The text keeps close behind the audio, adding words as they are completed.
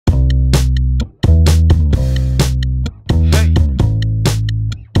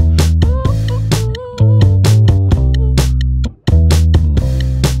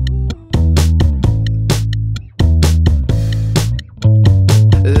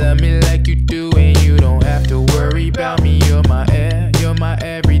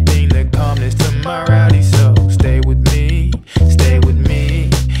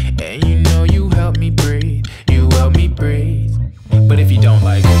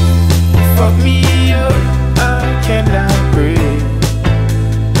fuck me up, I cannot breathe.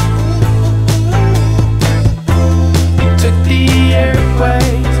 You took the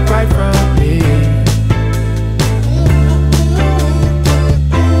airways right from me.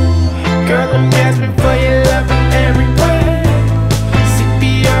 Girl, I'm gasping for your love in every way.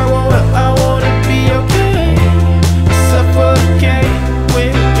 CPR, I wanna be okay. Suffocate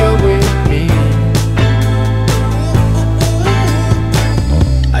when you're with me.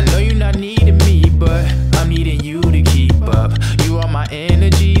 I know you're not needing me, but I'm needing you to keep up. You are my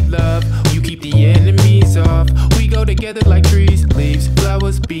energy, love. You keep the enemies off. We go together like trees, leaves,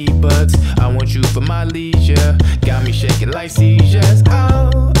 flowers, bee buds. I want you for my leisure. Got me shaking like seizures.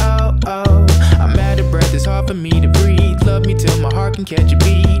 Oh, oh, oh. I'm out of breath, it's hard for me to breathe. Love me till my heart can catch a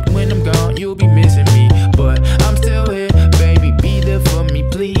beat. When I'm gone, you'll be missing me, but I'm still here, baby. Be there for me,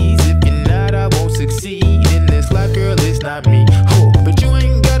 please. If you're not, I won't succeed in this life, girl. It's not me. Oh, but you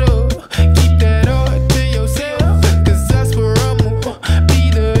ain't gotta keep that all to yourself, 'cause that's where I'm gonna be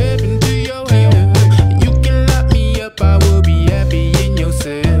the heaven to your hell. You can lock me up, I will be happy in your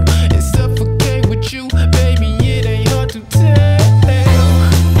cell and suffocate with you, baby. It ain't hard to tell.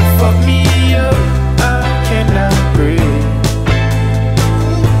 Fuck me up, I cannot breathe.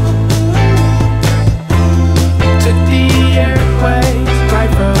 Took the airways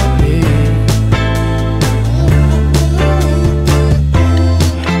right from me.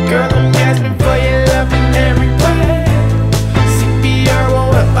 Girl, I'm gasping for your love in every way. CPR,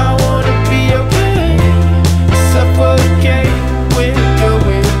 I wanna be okay. Suffocate when you're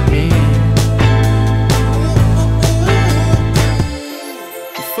with me.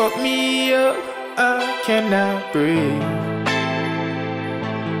 You fuck me up, I cannot breathe.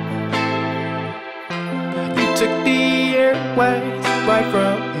 You took the airways right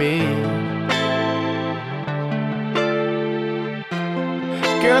from me.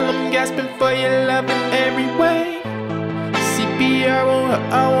 Girl, I'm gasping for your love in every way. CPR,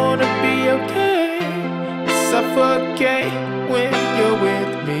 I wanna be okay. Suffocate when you're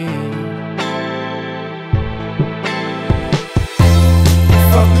with me.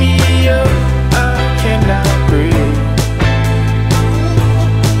 Fuck me up, I cannot breathe.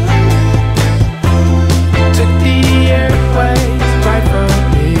 Took the airways right from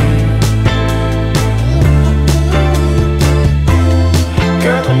me.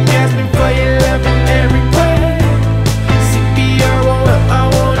 Girl, I'm gasping for your